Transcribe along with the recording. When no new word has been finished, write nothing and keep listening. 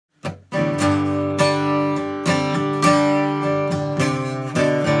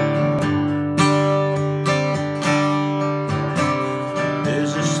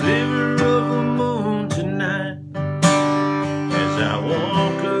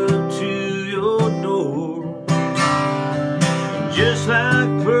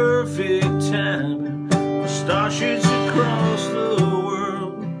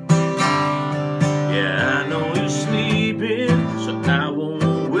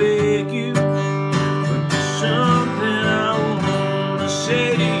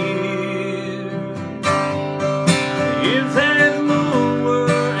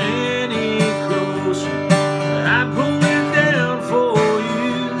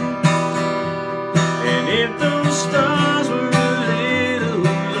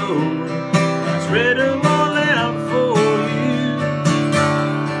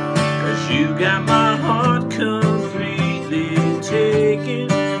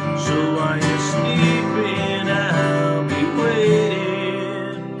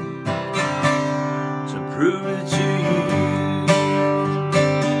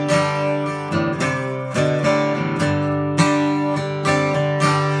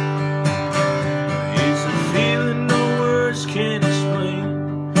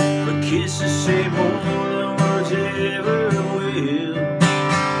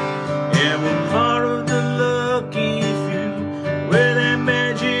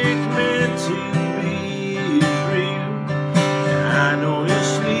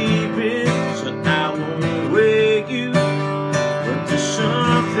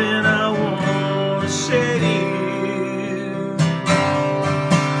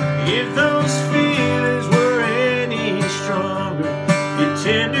If those feelings were any stronger, your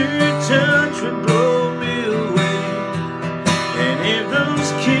tender touch would blow me away. And if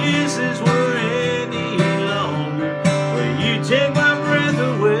those kisses were any longer, well, you take my breath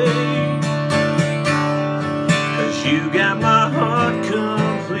away. 'Cause you got my heart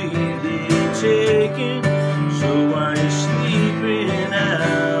completely taken. So while you're sleeping,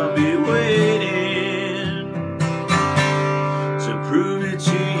 I'll be waiting to prove it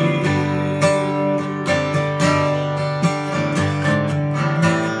to you.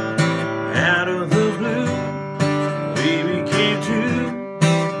 Out of the blue, we became two,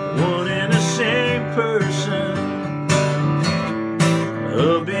 one and the same person.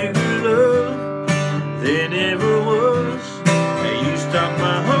 A bigger love than ever was, and you stopped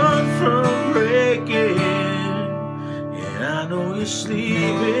my heart from breaking. And I know you're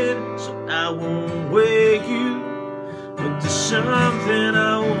sleeping, so I won't wake you, but there's something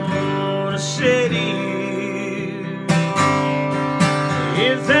I wanna say to you.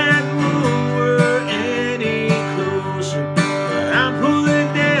 If that moon were any closer, I'd pull it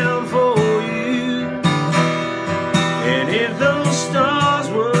down for you. And if those stars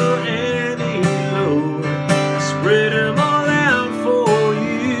were any lower, I'd spread them all out for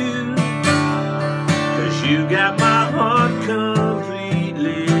you. 'Cause you got my heart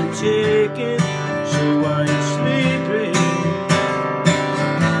completely taken. So while you're sleeping,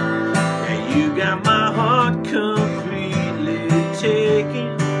 and you got my heart completely taken.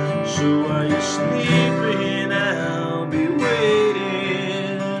 So while you're sleeping, I'll be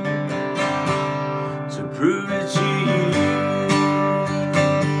waiting to prove it to you.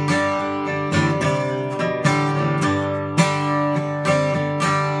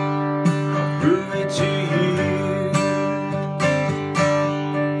 I'll prove it to you.